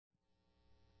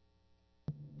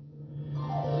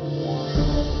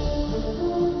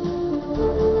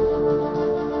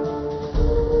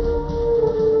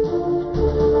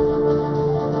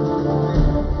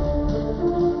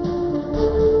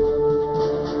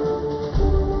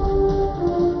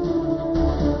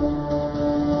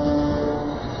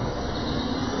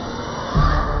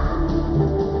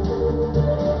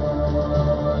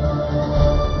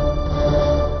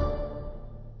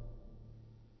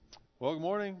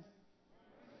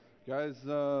Guys,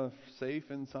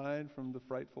 safe inside from the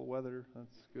frightful weather.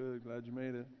 That's good. Glad you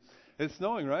made it. It's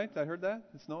snowing, right? I heard that.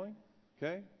 It's snowing.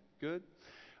 Okay, good.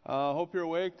 Hope you're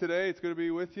awake today. It's good to be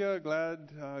with you. Glad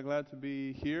to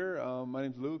be here. My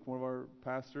name's Luke, one of our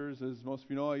pastors. As most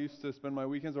of you know, I used to spend my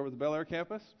weekends over at the Bel Air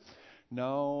campus.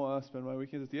 Now spend my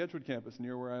weekends at the Edgewood campus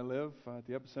near where I live. At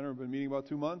the Epicenter, I've been meeting about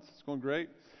 2 months. It's going great.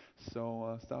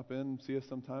 So stop in, see us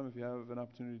sometime if you have an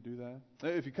opportunity to do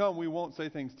that. If you come, we won't say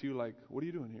things to you like, "What are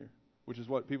you doing here?" Which is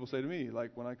what people say to me,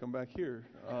 like when I come back here.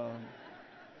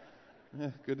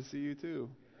 Good to see you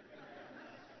too.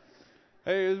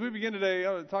 Hey, as we begin today,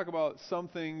 I want to talk about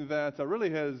something that really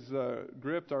has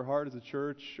gripped our heart as a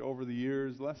church over the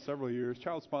years, the last several years,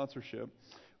 child sponsorship.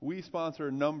 We sponsor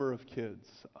a number of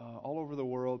kids all over the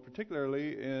world,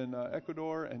 particularly in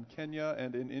Ecuador and Kenya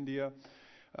and in India.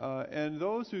 And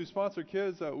those who sponsor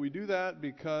kids, we do that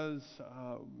because,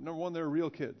 number one, they're real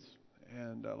kids.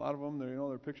 And a lot of them,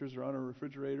 their pictures are on our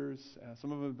refrigerators.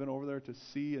 Some of them have been over there to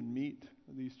see and meet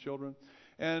these children.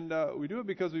 And we do it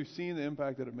because we've seen the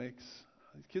impact that it makes.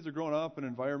 These kids are growing up in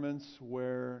environments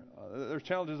where there's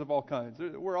challenges of all kinds.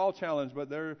 We're all challenged, but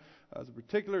there's a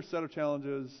particular set of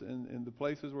challenges in the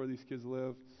places where these kids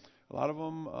live. A lot of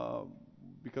them,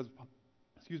 because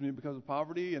of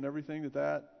poverty and everything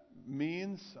that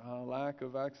means, lack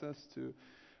of access to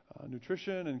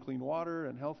nutrition and clean water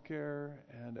and health care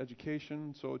and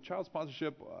education. So child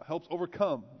sponsorship helps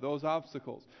overcome those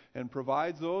obstacles and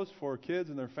provides those for kids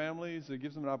and their families. It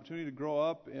gives them an opportunity to grow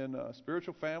up in a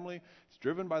spiritual family. It's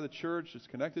driven by the church. It's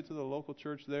connected to the local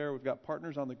church there. We've got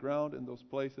partners on the ground in those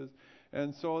places.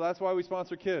 And so that's why we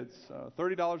sponsor kids.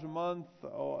 $30 a month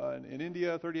in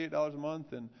India, $38 a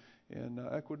month in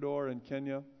Ecuador and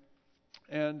Kenya.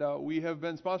 And we have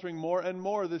been sponsoring more and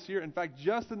more this year. In fact,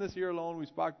 just in this year alone, we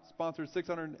sponsored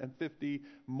 650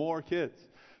 more kids.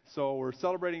 So we're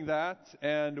celebrating that.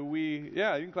 And you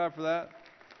can clap for that.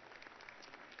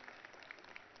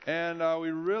 And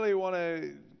we really want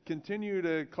to continue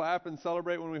to clap and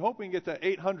celebrate when we hope we can get to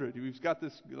 800. We've got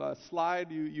this slide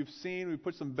you've seen. We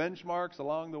put some benchmarks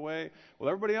along the way. Well,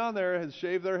 everybody on there has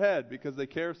shaved their head because they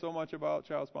care so much about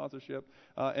child sponsorship.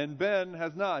 And Ben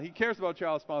has not. He cares about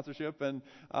child sponsorship, and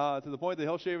to the point that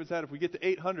he'll shave his head if we get to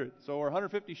 800. So we're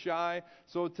 150 shy.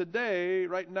 So today,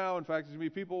 right now, in fact, there's going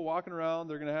to be people walking around.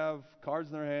 They're going to have cards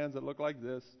in their hands that look like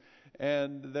this,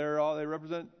 and they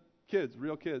represent kids,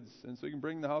 real kids. And so you can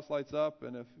bring the house lights up,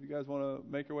 and if you guys want to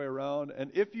make your way around,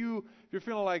 and if you're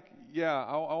feeling like,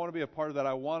 I want to be a part of that,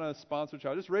 I want to sponsor a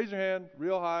child, just raise your hand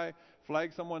real high,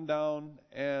 flag someone down,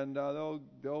 and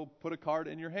they'll put a card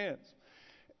in your hands.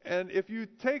 And if you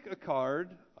take a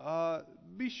card,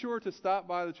 be sure to stop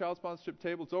by the child sponsorship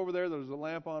table. It's over there. There's a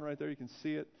lamp on right there. You can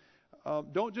see it.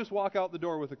 Don't just walk out the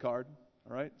door with a card.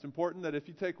 All right. It's important that if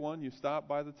you take one, you stop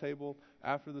by the table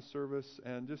after the service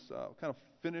and just kind of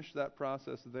finish that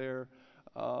process there.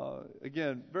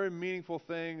 Again, very meaningful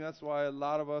thing. That's why a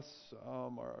lot of us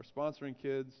are sponsoring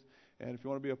kids. And if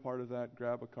you want to be a part of that,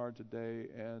 grab a card today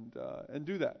and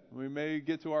do that. We may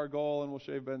get to our goal and we'll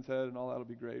shave Ben's head and all that'll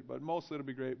be great. But mostly it'll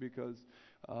be great because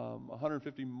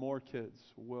 150 more kids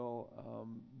will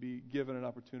be given an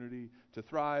opportunity to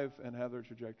thrive and have their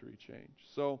trajectory change.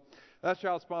 So that's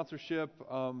child sponsorship.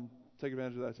 Take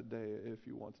advantage of that today if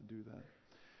you want to do that.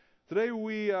 Today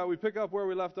we pick up where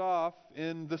we left off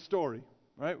in the story.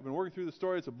 Right? We've been working through the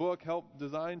story. It's a book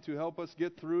designed to help us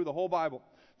get through the whole Bible.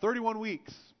 31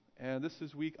 weeks. And this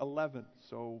is week 11,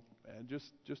 so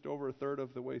just over a third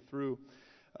of the way through.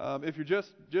 If you're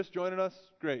just joining us,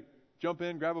 great. Jump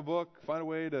in, grab a book, find a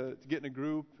way to get in a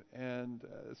group, and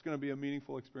it's going to be a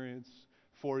meaningful experience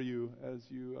for you as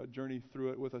you journey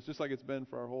through it with us, just like it's been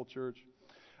for our whole church.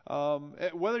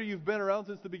 Whether you've been around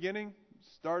since the beginning,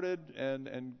 started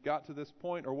and got to this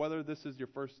point, or whether this is your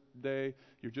first day,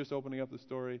 you're just opening up the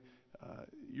story,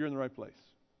 you're in the right place.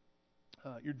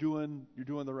 You're doing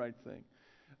the right thing.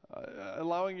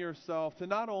 Allowing yourself to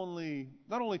not only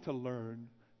to learn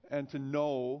and to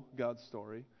know God's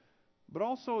story, but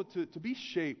also to be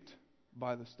shaped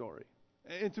by the story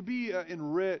and to be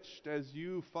enriched as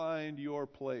you find your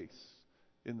place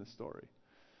in the story.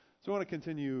 So I want to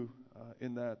continue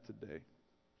in that today.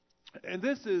 And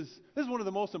this is one of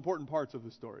the most important parts of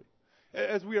the story.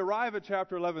 As we arrive at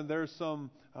chapter 11, there's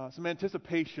some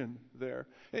anticipation there,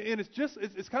 and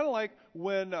it's kind of like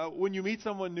when you meet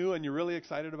someone new and you're really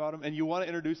excited about them and you want to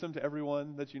introduce them to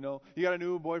everyone that you know. You got a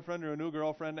new boyfriend or a new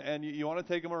girlfriend, and you want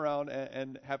to take them around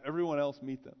and have everyone else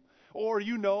meet them. Or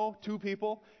you know two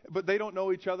people, but they don't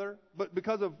know each other. But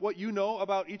because of what you know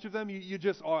about each of them, you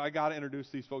just, I got to introduce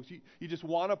these folks. You just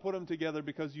want to put them together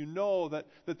because you know that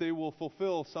they will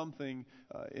fulfill something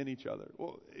in each other.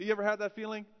 Well, you ever had that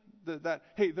feeling? that,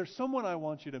 hey, there's someone I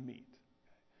want you to meet.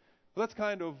 Well, that's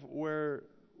kind of where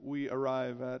we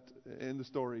arrive at in the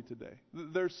story today.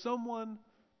 There's someone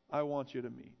I want you to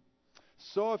meet.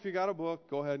 So if you got a book,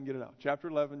 go ahead and get it out. Chapter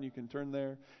 11, you can turn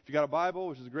there. If you got a Bible,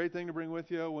 which is a great thing to bring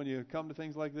with you when you come to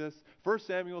things like this, 1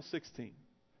 Samuel 16.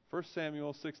 1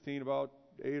 Samuel 16, about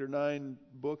 8 or 9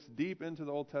 books deep into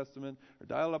the Old Testament, or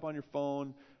dial it up on your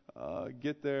phone.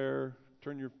 Get there,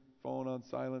 turn your phone on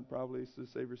silent probably to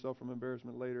save yourself from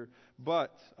embarrassment later.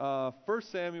 But 1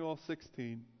 Samuel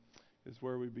 16 is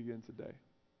where we begin today.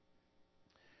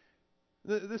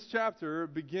 This chapter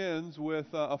begins with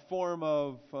a form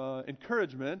of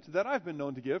encouragement that I've been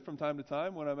known to give from time to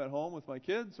time when I'm at home with my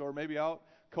kids or maybe out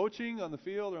coaching on the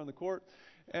field or on the court.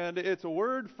 And it's a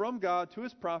word from God to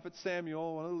his prophet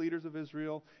Samuel, one of the leaders of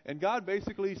Israel. And God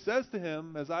basically says to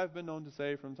him, as I've been known to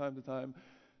say from time to time,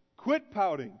 quit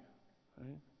pouting.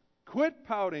 Right? Quit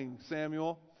pouting,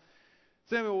 Samuel.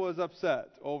 Samuel was upset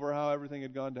over how everything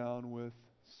had gone down with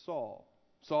Saul.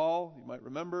 Saul, you might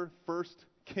remember, first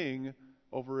king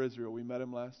over Israel. We met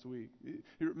him last week. You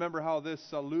remember how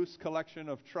this loose collection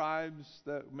of tribes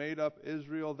that made up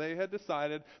Israel, they had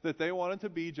decided that they wanted to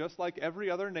be just like every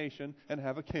other nation and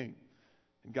have a king.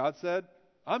 And God said,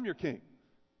 I'm your king.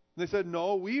 And they said,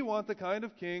 no, we want the kind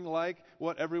of king like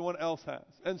what everyone else has.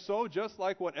 And so just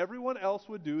like what everyone else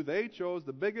would do, they chose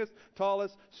the biggest,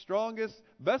 tallest, strongest,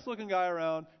 best looking guy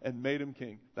around and made him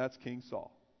king. That's King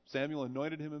Saul. Samuel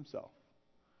anointed him himself.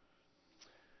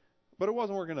 But it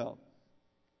wasn't working out.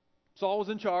 Saul was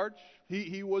in charge.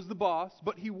 He was the boss,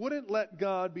 but he wouldn't let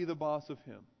God be the boss of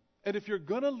him. And if you're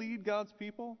going to lead God's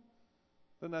people,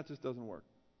 then that just doesn't work.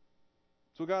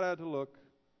 So God had to look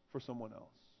for someone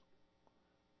else.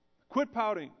 Quit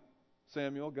pouting,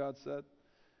 Samuel, God said.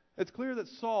 It's clear that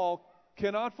Saul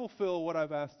cannot fulfill what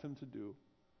I've asked him to do.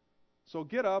 So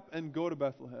get up and go to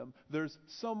Bethlehem. There's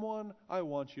someone I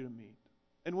want you to meet.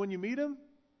 And when you meet him,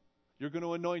 you're going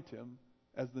to anoint him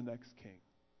as the next king.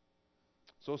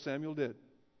 So Samuel did.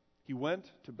 He went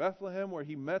to Bethlehem where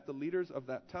he met the leaders of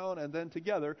that town, and then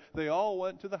together they all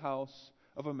went to the house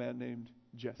of a man named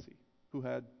Jesse, who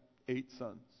had 8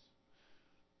 sons.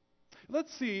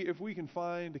 Let's see if we can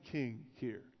find a king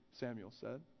here, Samuel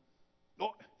said.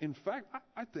 Oh, in fact,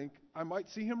 I think I might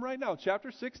see him right now.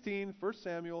 Chapter 16, 1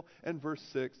 Samuel and verse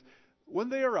 6. When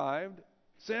they arrived,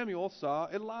 Samuel saw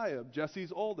Eliab,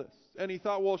 Jesse's oldest, and he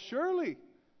thought, well, surely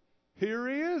here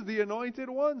he is, the anointed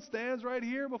one, stands right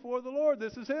here before the Lord.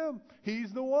 This is him.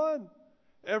 He's the one.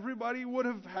 Everybody would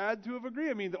have had to have agreed.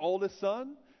 I mean, the oldest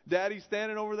son, daddy's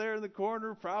standing over there in the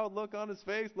corner, proud look on his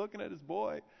face, looking at his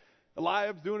boy.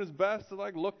 Eliab's doing his best to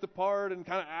look the part and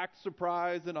kind of act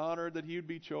surprised and honored that he would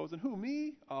be chosen. Who,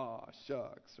 me? Aw,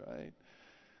 shucks, right?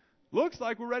 Looks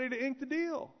like we're ready to ink the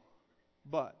deal.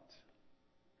 But,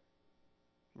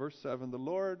 verse 7, the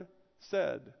Lord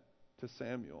said to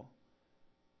Samuel,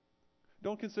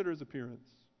 don't consider his appearance.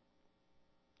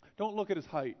 Don't look at his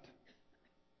height,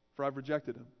 for I've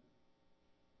rejected him.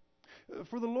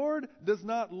 For the Lord does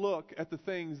not look at the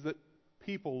things that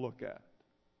people look at.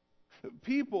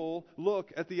 People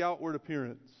look at the outward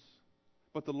appearance,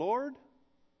 but the Lord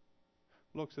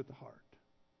looks at the heart.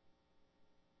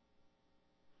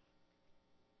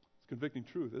 It's convicting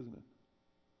truth, isn't it?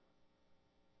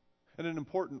 And an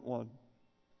important one.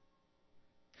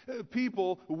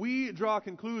 People, we draw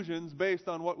conclusions based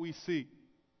on what we see.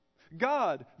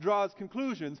 God draws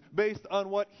conclusions based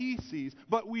on what he sees,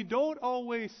 but we don't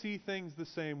always see things the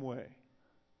same way,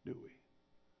 do we?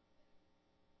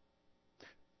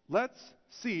 Let's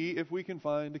see if we can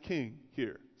find a king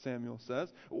here, Samuel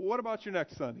says. What about your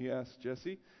next son? He asked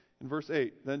Jesse. In verse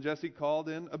 8, then Jesse called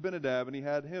in Abinadab, and he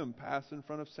had him pass in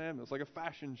front of Samuel. It's like a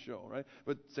fashion show, right?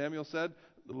 But Samuel said,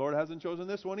 the Lord hasn't chosen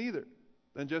this one either.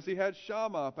 Then Jesse had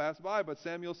Shammah pass by, but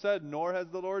Samuel said, nor has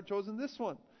the Lord chosen this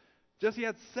one. Jesse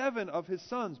had 7 of his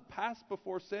sons pass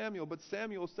before Samuel, but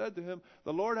Samuel said to him,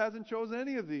 the Lord hasn't chosen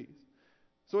any of these.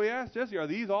 So he asked Jesse, are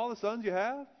these all the sons you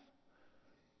have?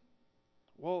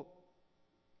 Well,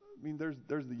 I mean,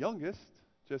 there's the youngest,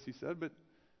 Jesse said, but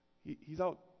he's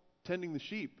out tending the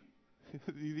sheep.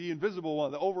 the invisible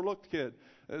one, the overlooked kid,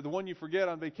 the one you forget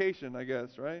on vacation, I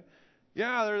guess, right?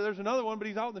 Yeah, there's another one, but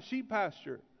he's out in the sheep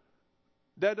pasture.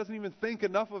 Dad doesn't even think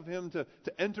enough of him to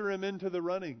enter him into the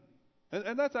running.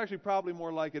 And that's actually probably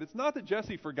more like it. It's not that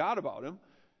Jesse forgot about him.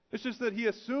 It's just that he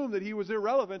assumed that he was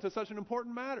irrelevant to such an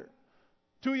important matter.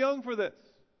 Too young for this.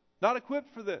 Not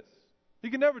equipped for this. He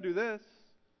can never do this.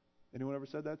 Anyone ever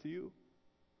said that to you?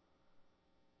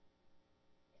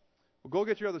 Well, go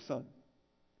get your other son.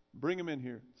 Bring him in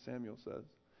here, Samuel says.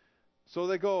 So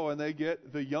they go and they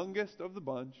get the youngest of the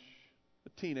bunch, a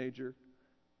teenager,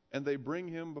 and they bring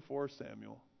him before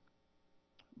Samuel.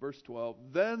 Verse 12,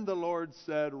 then the Lord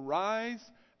said, rise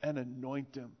and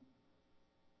anoint him.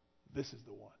 This is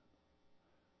the one.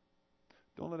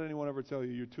 Don't let anyone ever tell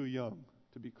you you're too young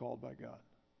to be called by God.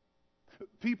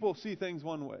 People see things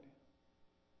one way,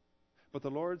 but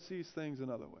the Lord sees things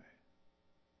another way.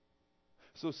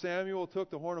 So Samuel took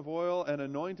the horn of oil and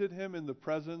anointed him in the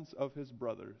presence of his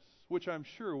brothers, which I'm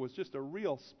sure was just a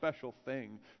real special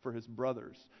thing for his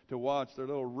brothers, to watch their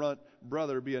little runt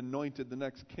brother be anointed the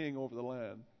next king over the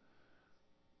land.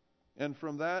 And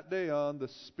from that day on, the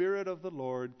Spirit of the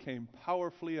Lord came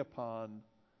powerfully upon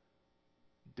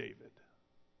David.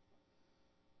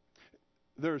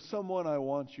 There's someone I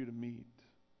want you to meet.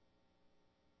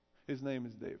 His name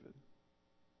is David.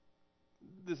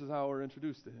 This is how we're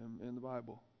introduced to him in the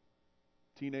Bible.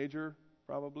 Teenager,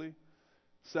 probably.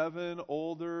 7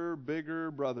 older, bigger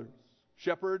brothers.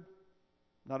 Shepherd,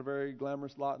 not a very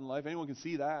glamorous lot in life. Anyone can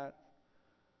see that.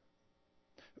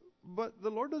 But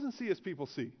the Lord doesn't see as people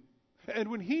see.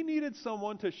 And when he needed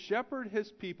someone to shepherd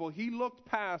his people, he looked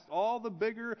past all the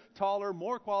bigger, taller,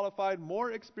 more qualified,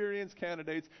 more experienced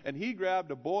candidates, and he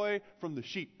grabbed a boy from the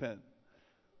sheep pen.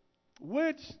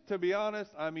 Which, to be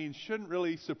honest, shouldn't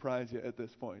really surprise you at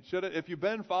this point. Should it? If you've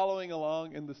been following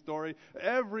along in the story,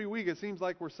 every week it seems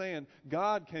like we're saying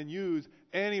God can use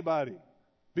anybody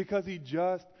because he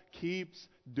just keeps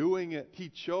doing it. He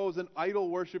chose an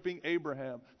idol-worshiping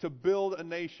Abraham to build a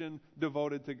nation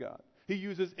devoted to God. He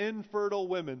uses infertile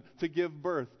women to give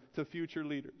birth to future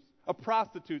leaders. A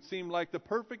prostitute seemed like the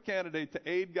perfect candidate to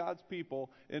aid God's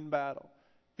people in battle.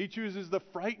 He chooses the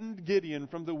frightened Gideon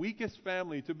from the weakest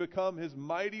family to become his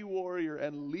mighty warrior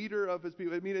and leader of his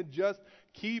people. It just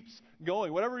keeps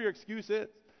going. Whatever your excuse is.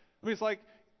 It's like,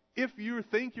 if you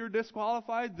think you're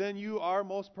disqualified, then you are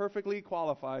most perfectly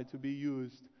qualified to be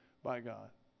used by God.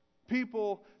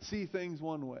 People see things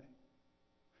one way.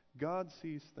 God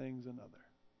sees things another.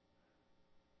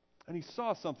 And he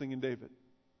saw something in David.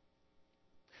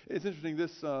 It's interesting,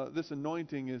 this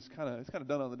anointing is kind of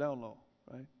done on the down low,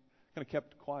 right? Kind of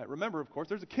kept quiet. Remember, of course,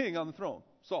 there's a king on the throne,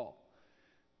 Saul.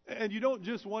 And you don't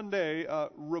just one day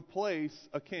replace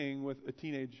a king with a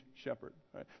teenage shepherd.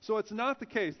 Right? So it's not the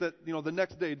case that the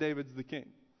next day David's the king.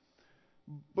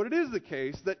 But it is the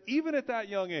case that even at that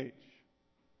young age,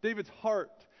 David's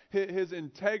heart, his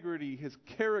integrity, his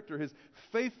character, his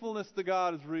faithfulness to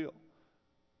God is real.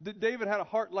 David had a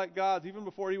heart like God's even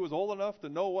before he was old enough to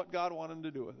know what God wanted him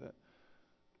to do with it.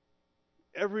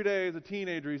 Every day as a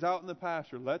teenager, he's out in the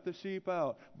pasture. Let the sheep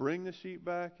out. Bring the sheep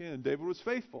back in. David was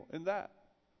faithful in that.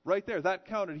 Right there, that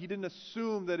counted. He didn't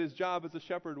assume that his job as a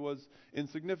shepherd was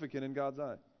insignificant in God's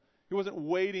eyes. He wasn't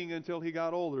waiting until he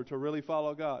got older to really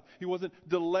follow God. He wasn't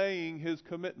delaying his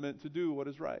commitment to do what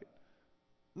is right.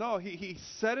 No, he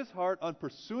set his heart on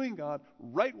pursuing God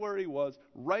right where he was,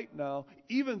 right now,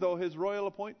 even though his royal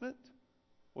appointment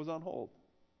was on hold.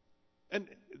 And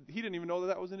he didn't even know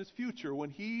that was in his future when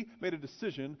he made a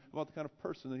decision about the kind of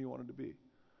person that he wanted to be.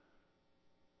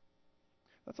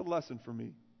 That's a lesson for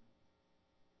me.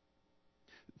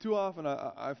 Too often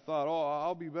I've thought,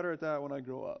 I'll be better at that when I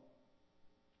grow up.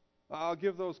 I'll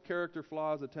give those character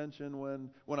flaws attention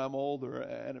when I'm older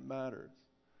and it matters.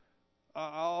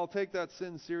 I'll take that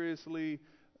sin seriously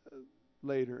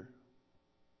later.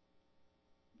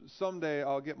 Someday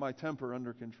I'll get my temper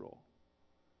under control.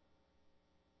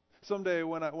 Someday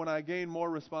when I gain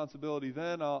more responsibility,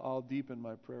 then I'll deepen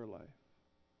my prayer life.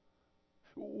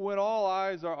 When all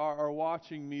eyes are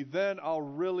watching me, then I'll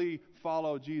really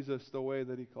follow Jesus the way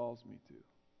that he calls me to.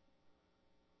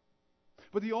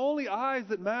 But the only eyes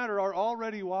that matter are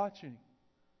already watching.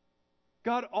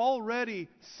 God already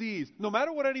sees. No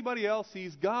matter what anybody else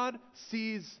sees, God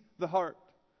sees the heart.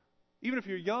 Even if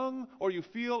you're young or you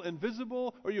feel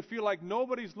invisible or you feel like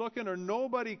nobody's looking or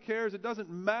nobody cares, it doesn't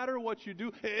matter what you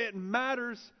do. It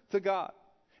matters to God.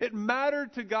 It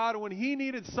mattered to God when he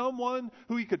needed someone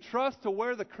who he could trust to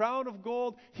wear the crown of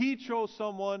gold. He chose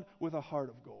someone with a heart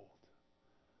of gold.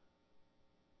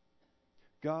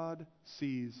 God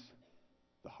sees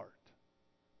the heart.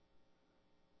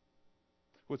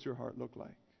 What's your heart look like?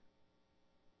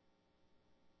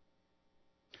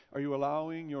 Are you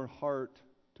allowing your heart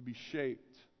to be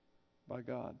shaped by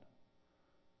God?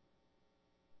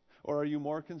 Or are you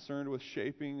more concerned with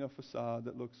shaping a facade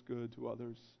that looks good to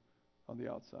others on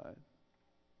the outside?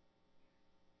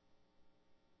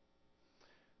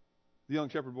 The young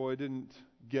shepherd boy didn't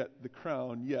get the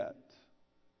crown yet.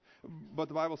 But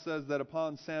the Bible says that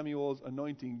upon Samuel's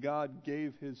anointing, God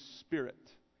gave his spirit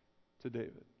to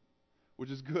David, which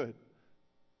is good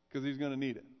because he's going to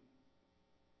need it.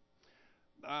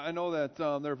 I know that there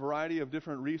are a variety of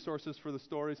different resources for the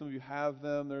story. Some of you have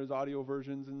them. There's audio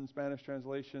versions and Spanish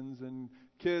translations and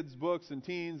kids' books and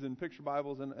teens and picture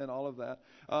Bibles and all of that.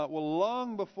 Well,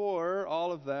 long before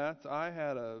all of that, I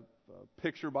had a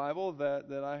picture Bible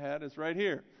that I had. It's right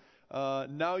here.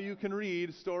 Now you can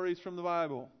read stories from the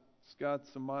Bible. It's got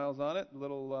some miles on it,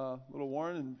 little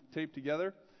worn and taped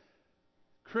together.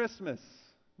 Christmas,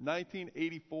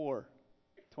 1984,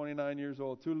 29 years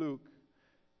old, to Luke.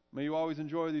 May you always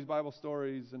enjoy these Bible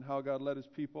stories and how God led His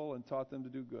people and taught them to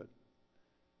do good.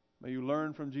 May you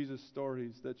learn from Jesus'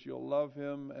 stories that you'll love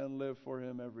Him and live for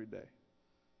Him every day.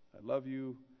 I love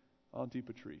you, Auntie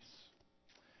Patrice.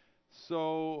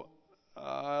 So,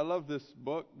 I loved this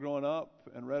book growing up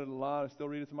and read it a lot. I still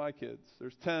read it to my kids.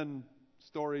 There's 10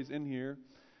 stories in here.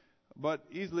 But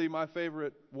easily my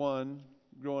favorite one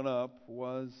growing up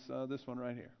was this one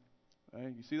right here.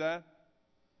 Right? You see that?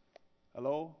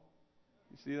 Hello?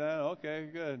 You see that? Okay,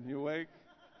 good. You awake?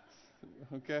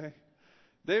 Okay.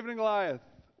 David and Goliath,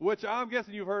 which I'm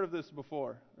guessing you've heard of this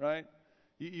before, right?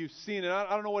 You've seen it. I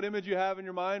don't know what image you have in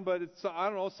your mind, but it's, I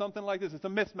don't know, something like this. It's a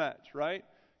mismatch, right?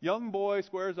 Young boy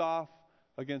squares off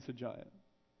against a giant.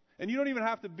 And you don't even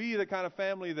have to be the kind of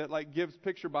family that like gives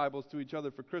picture Bibles to each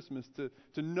other for Christmas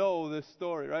to know this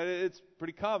story, right? It's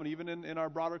pretty common even in our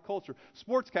broader culture.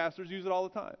 Sportscasters use it all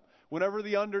the time. Whenever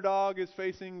the underdog is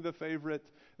facing the favorite,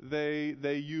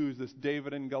 they use this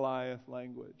David and Goliath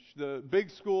language. The big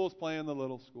schools playing the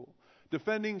little school.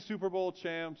 Defending Super Bowl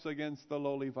champs against the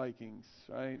lowly Vikings,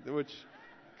 right? Which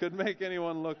could make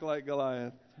anyone look like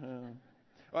Goliath.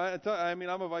 I'm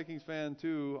a Vikings fan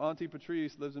too. Auntie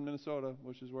Patrice lives in Minnesota,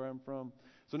 which is where I'm from.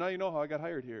 So now you know how I got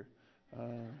hired here.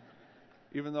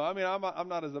 Even though, I'm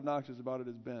not as obnoxious about it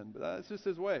as Ben, but that's just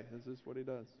his way. That's just what he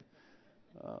does.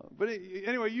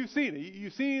 Anyway, you've seen it.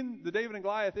 You've seen the David and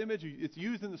Goliath image. It's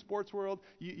used in the sports world.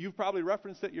 You've probably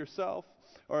referenced it yourself.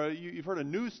 Or you've heard a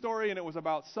news story and it was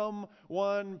about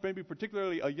someone, maybe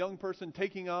particularly a young person,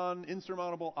 taking on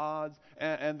insurmountable odds.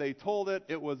 And they told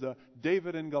it was a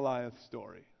David and Goliath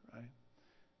story. Right?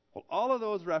 Well, all of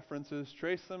those references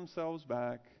trace themselves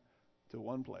back to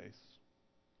one place.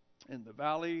 In the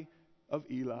valley of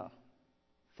Elah.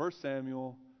 1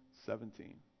 Samuel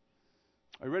 17.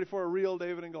 Are you ready for a real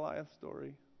David and Goliath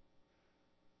story?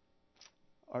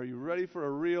 Are you ready for a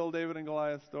real David and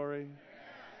Goliath story?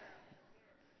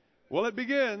 Well, it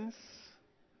begins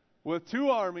with two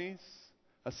armies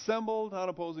assembled on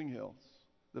opposing hills.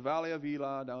 The valley of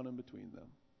Elah down in between them.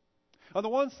 On the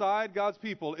one side, God's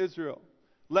people, Israel,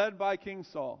 led by King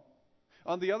Saul.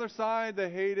 On the other side, the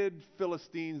hated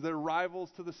Philistines, their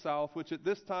rivals to the south, which at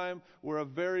this time were a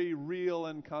very real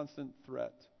and constant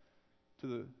threat to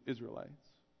the Israelites.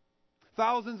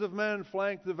 Thousands of men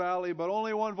flanked the valley, but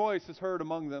only one voice is heard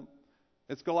among them.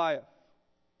 It's Goliath,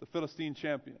 the Philistine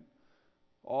champion.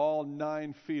 All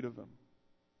 9 feet of him.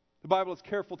 The Bible is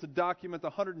careful to document the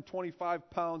 125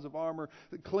 pounds of armor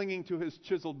clinging to his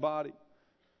chiseled body.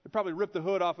 They probably ripped the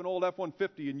hood off an old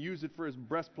F-150 and used it for his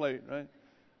breastplate, right?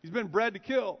 He's been bred to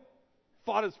kill.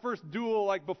 Fought his first duel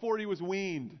like before he was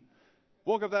weaned.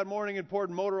 Woke up that morning and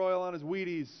poured motor oil on his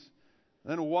Wheaties.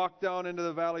 Then walked down into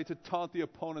the valley to taunt the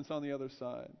opponents on the other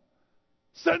side.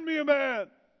 Send me a man!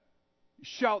 He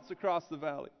shouts across the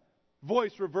valley.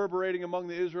 Voice reverberating among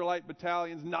the Israelite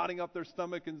battalions, knotting up their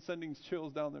stomach and sending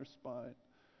chills down their spine.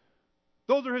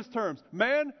 Those are his terms.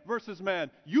 Man versus man.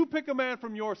 You pick a man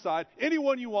from your side,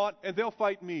 anyone you want, and they'll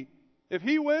fight me. If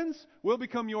he wins, we'll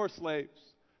become your slaves.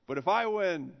 But if I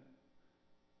win,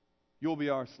 you'll be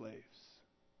our slaves.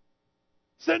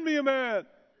 Send me a man!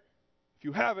 If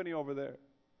you have any over there.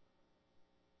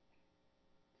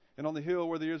 And on the hill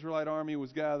where the Israelite army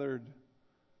was gathered,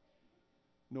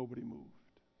 nobody moved.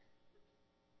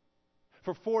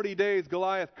 For 40 days,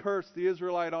 Goliath cursed the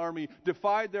Israelite army,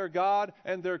 defied their God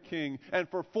and their king. And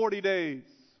for 40 days,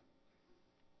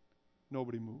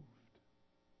 nobody moved.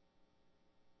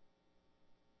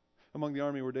 Among the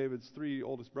army were David's 3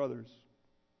 oldest brothers.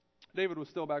 David was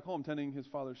still back home tending his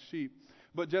father's sheep.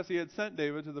 But Jesse had sent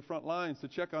David to the front lines to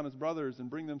check on his brothers and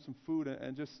bring them some food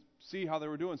and just see how they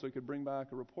were doing so he could bring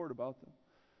back a report about them.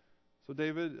 So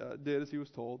David did as he was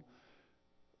told.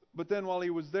 But then while he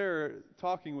was there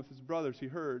talking with his brothers, he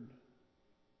heard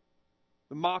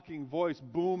the mocking voice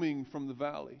booming from the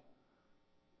valley.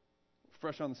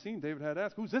 Fresh on the scene, David had to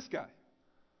ask, who's this guy?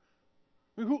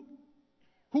 I mean,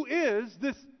 who is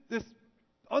this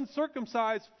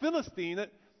uncircumcised Philistine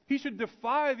that he should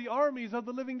defy the armies of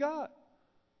the living God?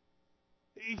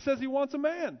 He says he wants a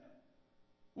man.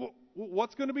 Well,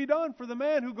 what's going to be done for the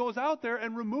man who goes out there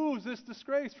and removes this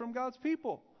disgrace from God's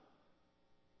people?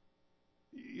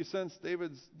 You sense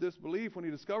David's disbelief when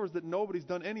he discovers that nobody's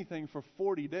done anything for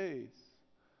 40 days.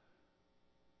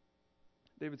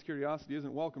 David's curiosity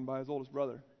isn't welcomed by his oldest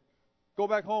brother. Go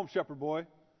back home, shepherd boy.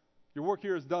 Your work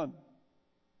here is done.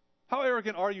 How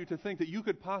arrogant are you to think that you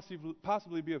could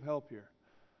possibly be of help here?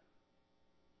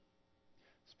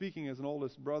 Speaking as an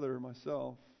oldest brother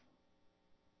myself,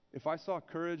 if I saw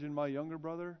courage in my younger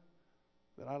brother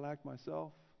that I lacked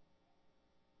myself,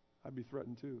 I'd be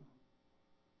threatened too.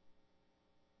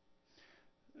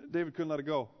 David couldn't let it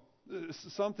go.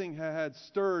 Something had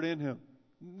stirred in him.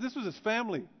 This was his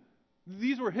family.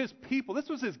 These were his people. This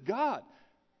was his God.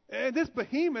 And this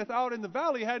behemoth out in the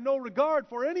valley had no regard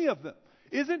for any of them.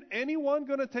 Isn't anyone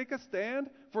going to take a stand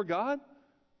for God?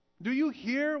 Do you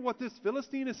hear what this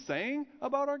Philistine is saying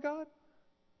about our God?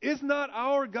 Is not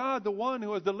our God the one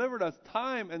who has delivered us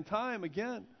time and time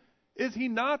again? Is He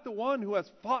not the one who has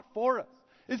fought for us?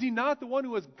 Is He not the one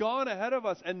who has gone ahead of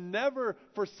us and never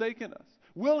forsaken us?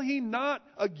 Will He not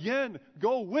again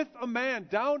go with a man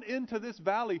down into this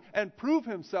valley and prove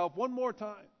Himself one more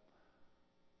time?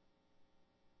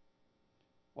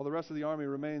 While the rest of the army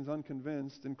remains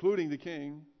unconvinced, including the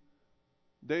king,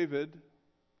 David,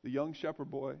 the young shepherd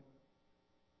boy,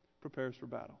 prepares for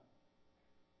battle.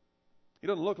 He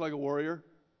doesn't look like a warrior.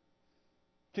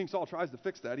 King Saul tries to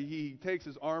fix that. He takes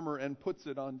his armor and puts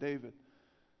it on David.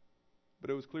 But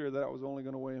it was clear that was only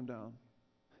going to weigh him down.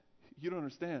 You don't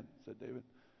understand, said David.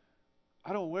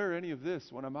 I don't wear any of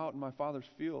this when I'm out in my father's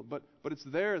field, but it's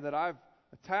there that I've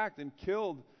attacked and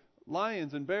killed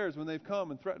lions and bears when they've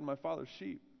come and threatened my father's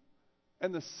sheep.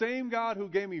 And the same God who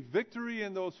gave me victory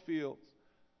in those fields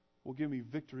will give me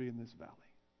victory in this valley.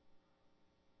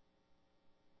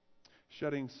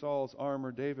 Shedding Saul's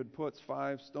armor, David puts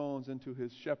 5 stones into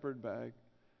his shepherd bag,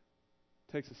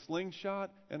 takes a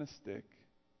slingshot and a stick,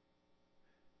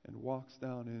 and walks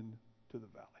down into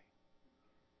the valley.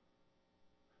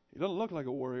 He doesn't look like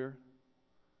a warrior.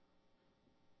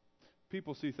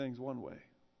 People see things one way.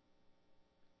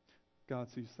 God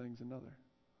sees things another.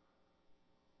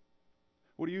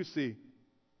 What do you see?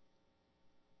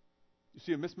 You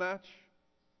see a mismatch?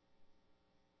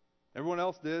 Everyone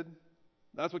else did.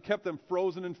 That's what kept them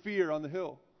frozen in fear on the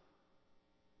hill.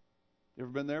 You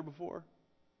ever been there before?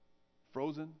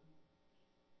 Frozen?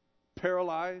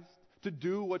 Paralyzed to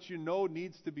do what you know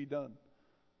needs to be done?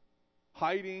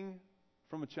 Hiding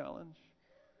from a challenge?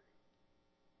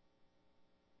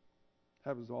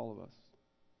 Happens to all of us.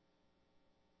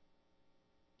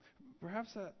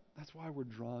 Perhaps that's why we're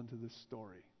drawn to this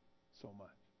story so much.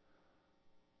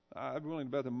 I'd be willing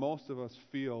to bet that most of us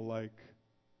feel like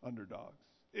underdogs,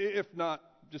 if not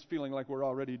just feeling like we're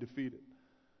already defeated.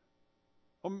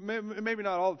 Well, maybe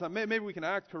not all the time. Maybe we can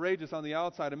act courageous on the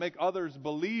outside and make others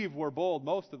believe we're bold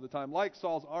most of the time, like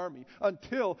Saul's army,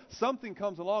 until something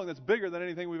comes along that's bigger than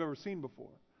anything we've ever seen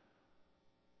before.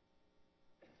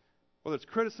 Whether it's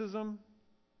criticism,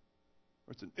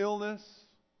 or it's an illness,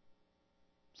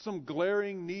 some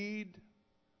glaring need,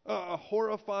 a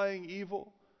horrifying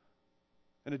evil,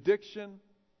 an addiction,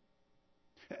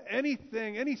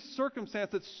 anything, any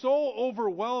circumstance that's so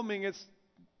overwhelming it's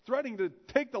threatening to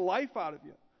take the life out of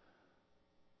you.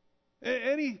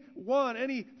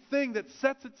 Anything that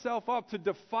sets itself up to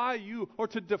defy you or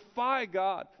to defy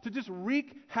God, to just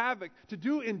wreak havoc, to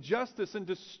do injustice and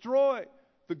destroy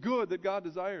the good that God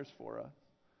desires for us.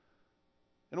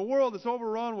 In a world that's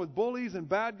overrun with bullies and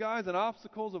bad guys and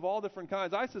obstacles of all different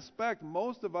kinds, I suspect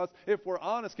most of us, if we're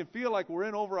honest, can feel like we're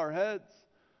in over our heads.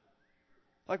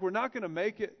 Like we're not going to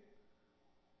make it.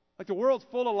 Like the world's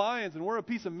full of lions and we're a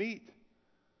piece of meat.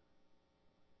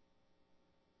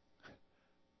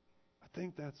 I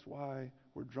think that's why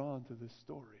we're drawn to this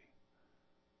story.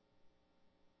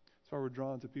 That's why we're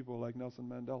drawn to people like Nelson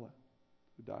Mandela,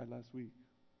 who died last week.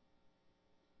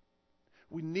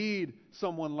 We need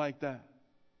someone like that.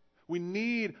 We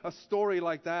need a story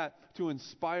like that to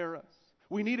inspire us.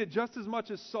 We need it just as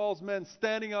much as Saul's men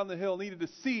standing on the hill needed to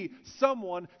see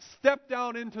someone step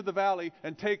down into the valley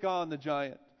and take on the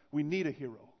giant. We need a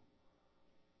hero.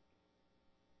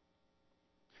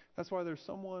 That's why there's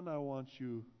someone I want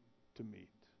you to meet.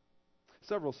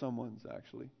 Several someones,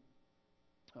 actually.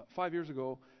 5 years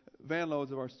ago, van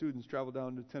loads of our students traveled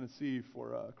down to Tennessee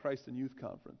for a Christ and Youth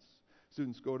Conference.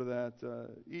 Students go to that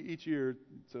each year.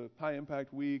 It's a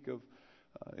high-impact week of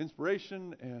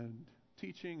inspiration and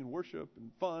teaching and worship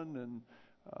and fun, and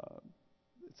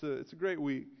it's a great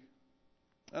week.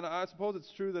 And I suppose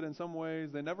it's true that in some ways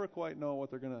they never quite know what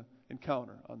they're going to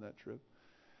encounter on that trip.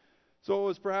 So it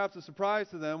was perhaps a surprise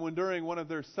to them when during one of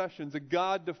their sessions a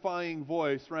God-defying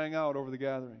voice rang out over the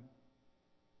gathering.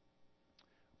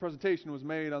 A presentation was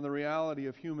made on the reality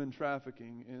of human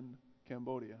trafficking in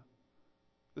Cambodia.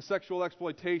 The sexual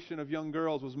exploitation of young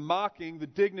girls was mocking the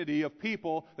dignity of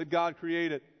people that God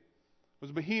created. It was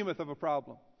a behemoth of a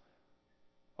problem,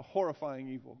 a horrifying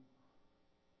evil.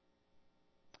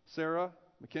 Sarah,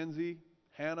 Mackenzie,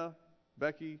 Hannah,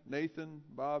 Becky, Nathan,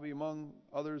 Bobby, among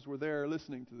others, were there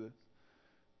listening to this.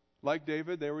 Like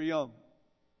David, they were young.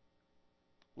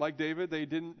 Like David, they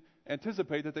didn't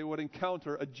anticipate that they would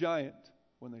encounter a giant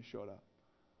when they showed up.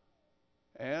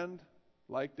 And,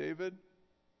 like David,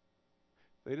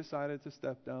 they decided to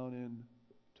step down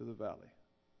into the valley.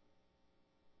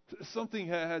 Something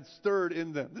had stirred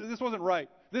in them. This wasn't right.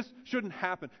 This shouldn't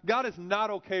happen. God is not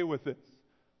okay with this.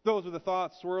 Those were the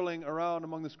thoughts swirling around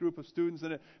among this group of students,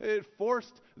 and it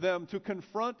forced them to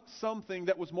confront something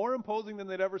that was more imposing than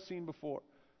they'd ever seen before.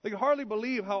 They could hardly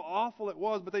believe how awful it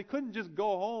was, but they couldn't just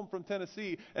go home from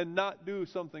Tennessee and not do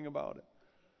something about it.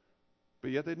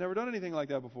 But yet they'd never done anything like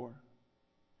that before.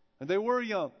 And they were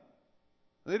young.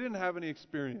 They didn't have any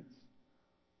experience.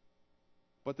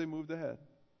 But they moved ahead.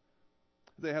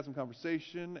 They had some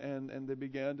conversation, and they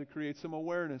began to create some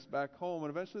awareness back home. And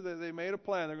eventually they made a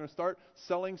plan. They're going to start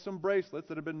selling some bracelets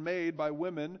that had been made by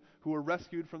women who were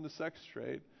rescued from the sex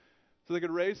trade, so they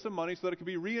could raise some money so that it could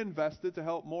be reinvested to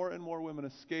help more and more women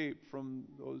escape from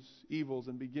those evils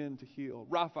and begin to heal.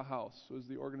 Rapha House was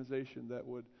the organization that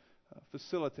would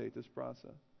facilitate this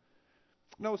process.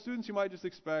 Now, with students, you might just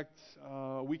expect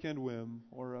a weekend whim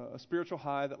or a spiritual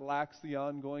high that lacks the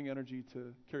ongoing energy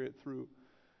to carry it through.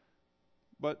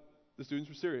 But the students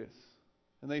were serious,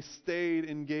 and they stayed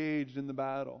engaged in the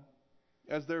battle.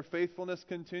 As their faithfulness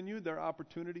continued, their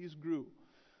opportunities grew,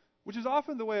 which is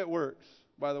often the way it works,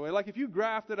 by the way. Like if you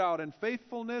graphed it out and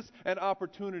faithfulness and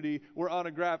opportunity were on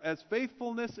a graph, as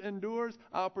faithfulness endures,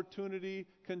 opportunity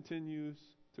continues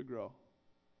to grow.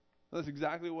 That's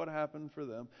exactly what happened for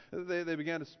them. They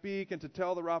began to speak and to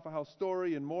tell the Rapha House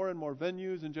story in more and more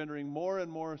venues, engendering more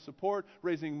and more support,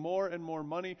 raising more and more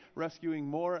money, rescuing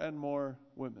more and more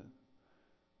women.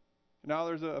 Now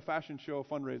there's a fashion show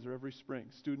fundraiser every spring,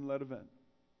 student-led event.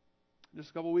 Just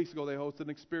a couple weeks ago, they hosted an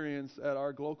experience at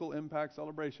our local impact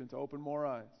celebration to open more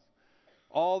eyes.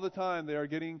 All the time, they are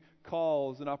getting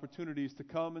calls and opportunities to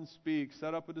come and speak,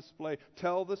 set up a display,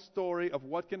 tell the story of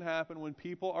what can happen when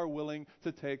people are willing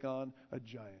to take on a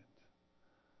giant.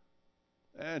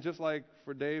 And just like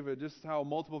for David, just how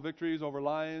multiple victories over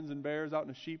lions and bears out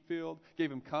in a sheep field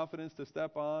gave him confidence to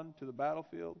step on to the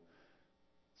battlefield,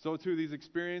 so too these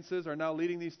experiences are now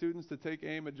leading these students to take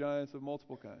aim at giants of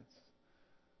multiple kinds.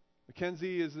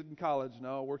 Mackenzie is in college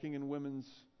now, working in women's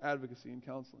advocacy and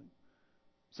counseling.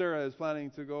 Sarah is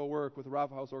planning to go work with the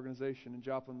Rapha House organization in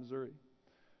Joplin, Missouri.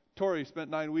 Tori spent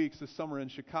 9 weeks this summer in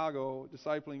Chicago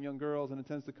discipling young girls and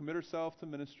intends to commit herself to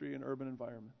ministry in urban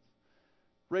environments.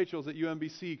 Rachel's at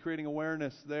UMBC creating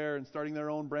awareness there and starting their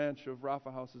own branch of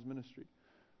Rapha House's ministry.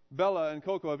 Bella and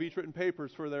Coco have each written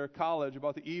papers for their college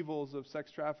about the evils of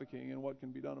sex trafficking and what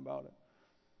can be done about it.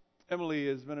 Emily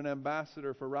has been an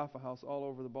ambassador for Rapha House all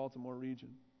over the Baltimore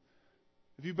region.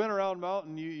 If you've been around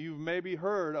Mountain, you've maybe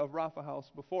heard of Rapha House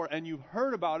before, and you've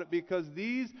heard about it because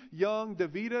these young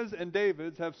Davidas and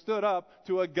Davids have stood up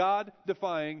to a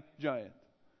God-defying giant.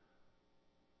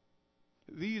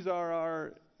 These are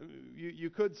our,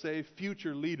 you could say,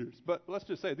 future leaders, but let's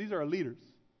just say these are our leaders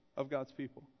of God's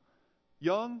people.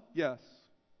 Young, yes.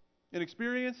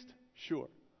 Inexperienced, sure.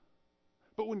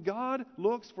 But when God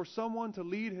looks for someone to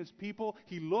lead His people,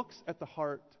 He looks at the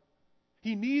heart.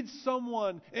 He needs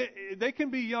someone, they can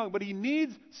be young, but He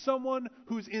needs someone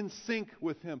who's in sync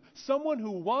with Him. Someone who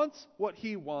wants what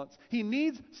He wants. He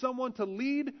needs someone to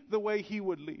lead the way He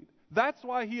would lead. That's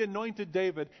why He anointed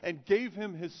David and gave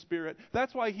him His Spirit.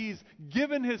 That's why He's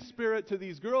given His Spirit to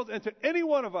these girls and to any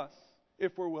one of us,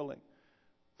 if we're willing.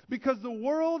 Because the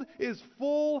world is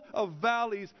full of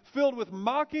valleys filled with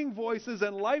mocking voices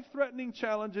and life-threatening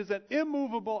challenges and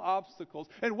immovable obstacles.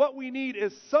 And what we need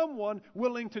is someone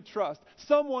willing to trust.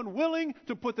 Someone willing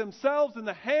to put themselves in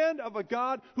the hand of a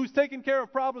God who's taken care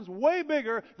of problems way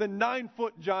bigger than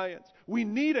 9-foot giants. We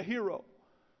need a hero.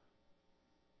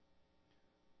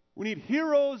 We need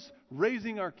heroes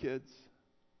raising our kids.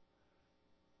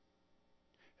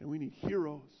 And we need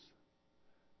heroes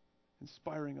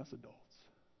inspiring us adults.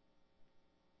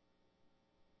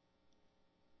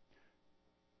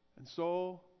 And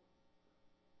so,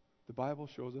 the Bible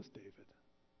shows us David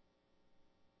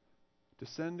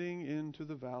descending into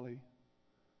the valley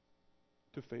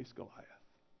to face Goliath.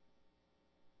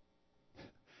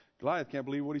 Goliath can't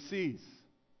believe what he sees.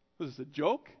 Was this a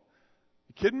joke?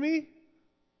 You kidding me?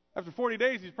 After 40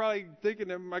 days, he's probably thinking,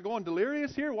 am I going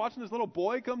delirious here, watching this little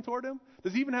boy come toward him?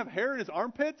 Does he even have hair in his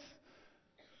armpits?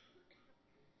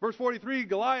 Verse 43,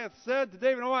 Goliath said to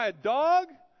David, "Am I a dog?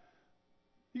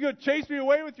 You going to chase me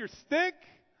away with your stick?"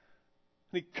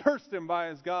 And he cursed him by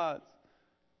his gods.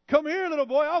 "Come here, little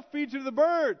boy, I'll feed you to the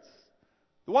birds.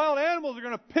 The wild animals are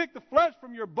going to pick the flesh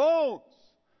from your bones."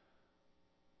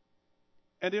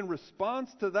 And in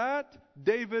response to that,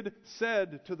 David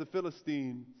said to the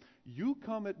Philistine, "You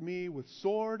come at me with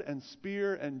sword and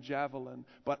spear and javelin,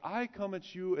 but I come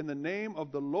at you in the name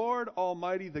of the Lord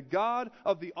Almighty, the God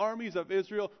of the armies of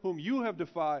Israel, whom you have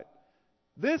defied.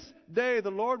 This day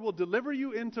the Lord will deliver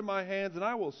you into my hands, and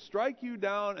I will strike you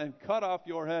down and cut off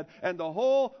your head, and the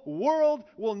whole world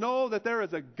will know that there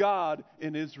is a God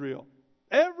in Israel."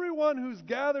 Everyone who's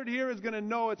gathered here is going to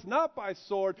know it's not by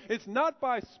sword, it's not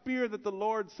by spear that the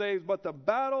Lord saves, but the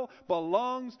battle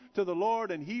belongs to the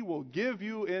Lord, and He will give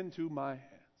you into my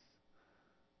hands.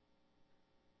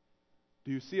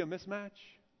 Do you see a mismatch?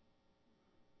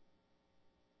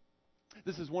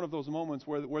 This is one of those moments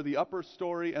where the upper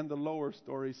story and the lower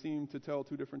story seem to tell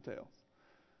two different tales.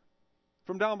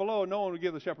 From down below, no one would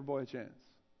give the shepherd boy a chance.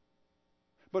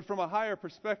 But from a higher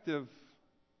perspective,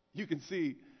 you can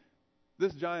see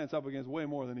this giant's up against way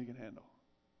more than he can handle.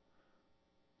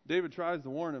 David tries to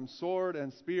warn him, sword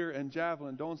and spear and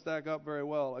javelin don't stack up very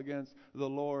well against the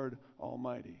Lord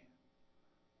Almighty.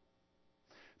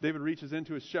 David reaches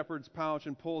into his shepherd's pouch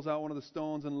and pulls out one of the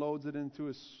stones and loads it into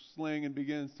his sling and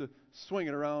begins to swing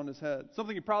it around his head.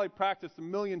 Something he probably practiced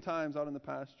 1,000,000 times out in the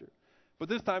pasture. But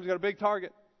this time he's got a big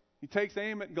target. He takes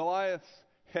aim at Goliath's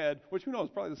head, which who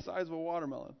knows, probably the size of a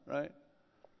watermelon, right?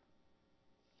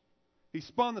 He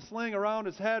spun the sling around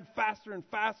his head faster and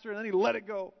faster, and then he let it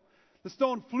go. The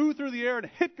stone flew through the air and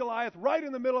hit Goliath right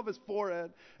in the middle of his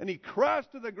forehead, and he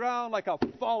crashed to the ground like a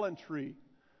fallen tree.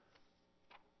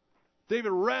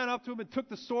 David ran up to him and took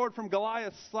the sword from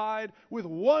Goliath's side. With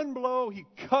one blow, he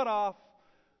cut off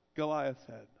Goliath's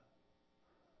head.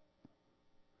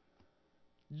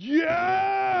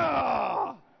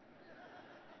 Yeah!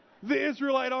 The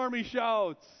Israelite army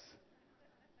shouts.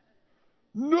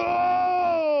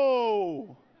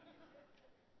 No!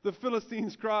 The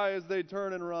Philistines cry as they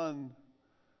turn and run.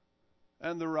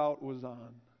 And the rout was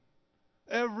on.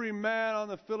 Every man on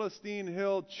the Philistine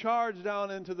hill charged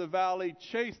down into the valley,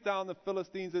 chased down the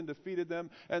Philistines and defeated them,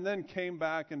 and then came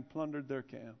back and plundered their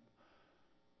camp.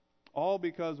 All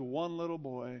because one little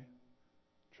boy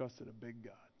trusted a big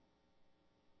God.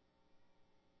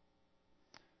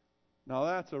 Now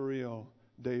that's a real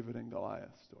David and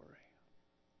Goliath story.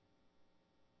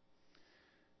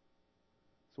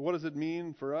 So what does it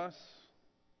mean for us?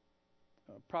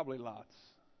 Probably lots.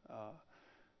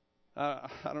 I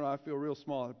don't know, I feel real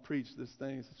small to preach this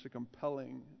thing. It's such a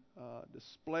compelling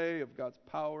display of God's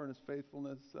power and His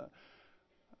faithfulness.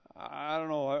 I don't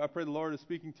know, I pray the Lord is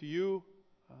speaking to you,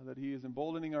 that He is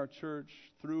emboldening our church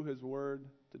through His Word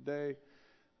today.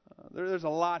 There's a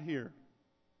lot here.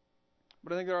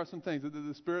 But I think there are some things that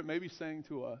the Spirit may be saying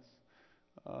to us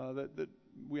that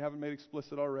we haven't made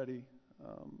explicit already.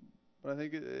 But I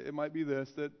think it might be this,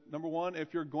 that number one,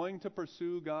 if you're going to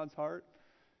pursue God's heart,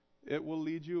 it will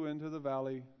lead you into the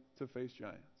valley to face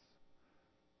giants.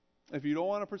 If you don't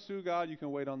want to pursue God, you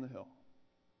can wait on the hill.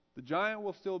 The giant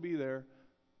will still be there,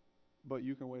 but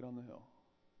you can wait on the hill.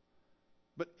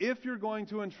 But if you're going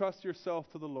to entrust yourself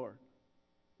to the Lord,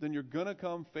 then you're going to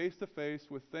come face to face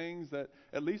with things that,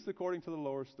 at least according to the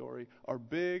lower story, are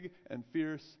big and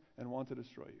fierce and want to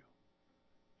destroy you.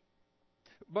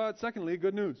 But secondly,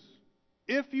 good news.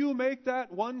 If you make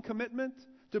that one commitment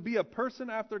to be a person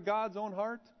after God's own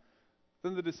heart,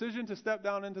 then the decision to step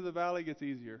down into the valley gets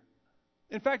easier.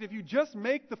 In fact, if you just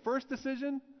make the first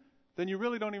decision, then you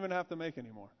really don't even have to make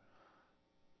any more.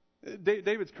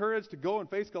 David's courage to go and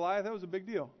face Goliath, that was a big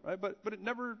deal, right? But it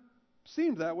never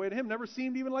seemed that way to him, never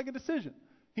seemed even like a decision.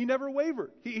 He never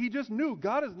wavered. He just knew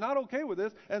God is not okay with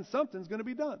this and something's going to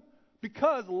be done.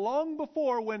 Because long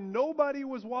before, when nobody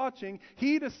was watching,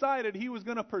 he decided he was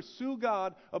going to pursue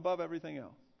God above everything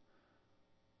else.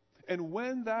 And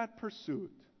when that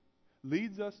pursuit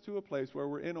leads us to a place where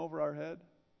we're in over our head,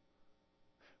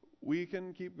 we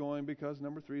can keep going because,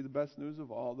 number three, the best news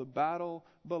of all, the battle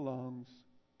belongs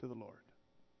to the Lord.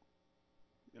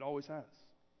 It always has.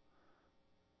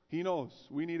 He knows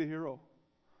we need a hero.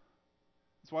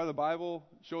 That's why the Bible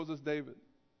shows us David.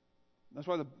 That's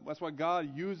why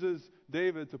God uses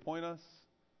David to point us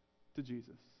to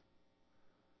Jesus.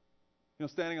 You know,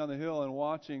 standing on the hill and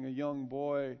watching a young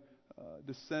boy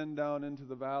descend down into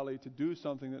the valley to do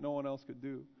something that no one else could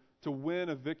do, to win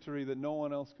a victory that no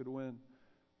one else could win.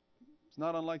 It's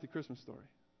not unlike the Christmas story.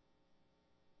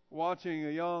 Watching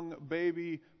a young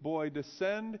baby boy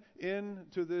descend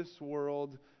into this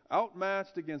world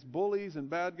outmatched against bullies and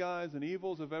bad guys and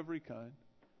evils of every kind,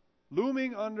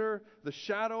 looming under the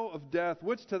shadow of death,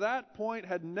 which to that point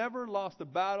had never lost a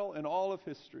battle in all of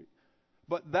history.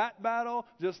 But that battle,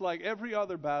 just like every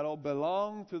other battle,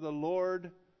 belonged to the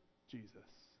Lord Jesus,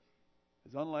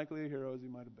 as unlikely a hero as he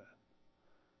might have been.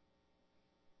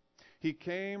 He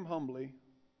came humbly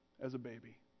as a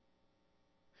baby.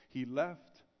 He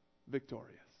left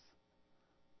victorious,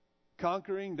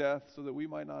 conquering death so that we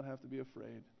might not have to be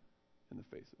afraid in the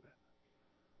face of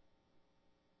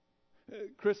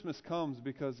it. Christmas comes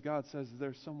because God says,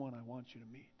 there's someone I want you to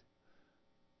meet.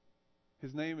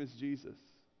 His name is Jesus.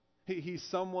 He's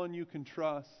someone you can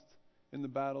trust in the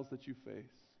battles that you face.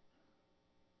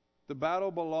 The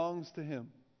battle belongs to Him.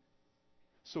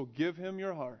 So give Him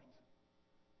your heart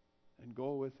and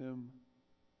go with Him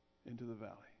into the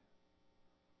valley.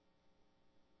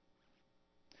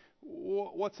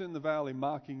 What's in the valley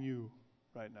mocking you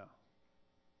right now?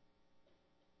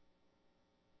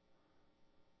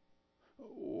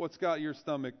 What's got your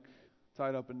stomach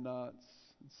tied up in knots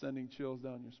and sending chills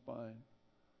down your spine?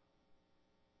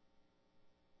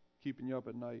 Keeping you up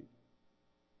at night?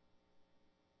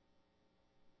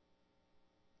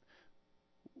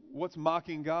 What's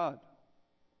mocking God?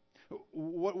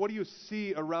 What do you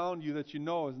see around you that you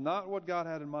know is not what God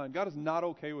had in mind? God is not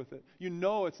okay with it. You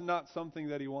know it's not something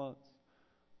that He wants.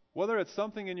 Whether it's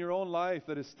something in your own life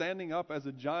that is standing up as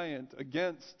a giant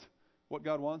against what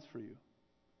God wants for you,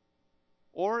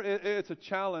 or it's a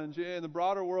challenge in the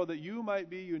broader world that you might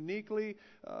be uniquely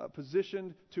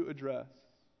positioned to address,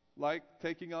 like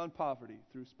taking on poverty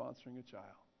through sponsoring a child.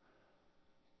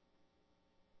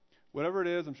 Whatever it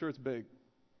is, I'm sure it's big.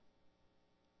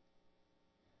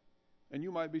 And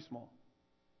you might be small.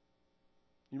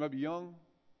 You might be young.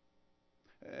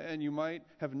 And you might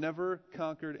have never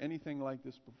conquered anything like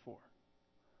this before.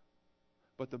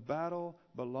 But the battle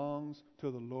belongs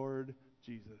to the Lord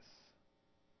Jesus.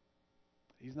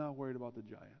 He's not worried about the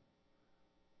giant.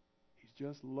 He's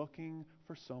just looking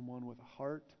for someone with a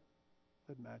heart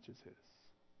that matches his.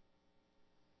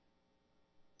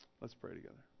 Let's pray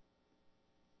together.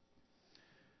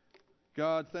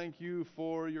 God, thank you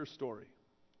for your story,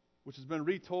 which has been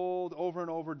retold over and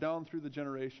over down through the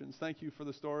generations. Thank you for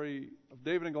the story of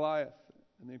David and Goliath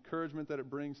and the encouragement that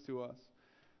it brings to us,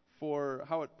 for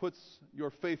how it puts your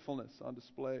faithfulness on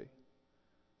display.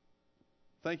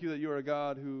 Thank you that you are a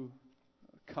God who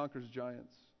conquers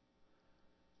giants.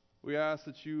 We ask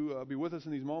that you be with us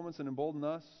in these moments and embolden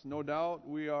us. No doubt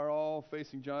we are all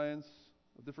facing giants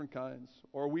of different kinds,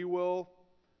 or we will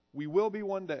be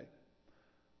one day.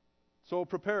 So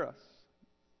prepare us.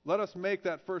 Let us make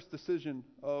that first decision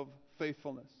of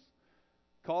faithfulness.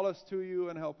 Call us to you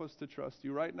and help us to trust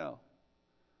you right now.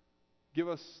 Give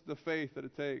us the faith that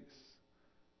it takes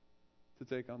to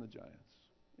take on the giants.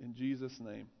 In Jesus'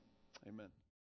 name, amen.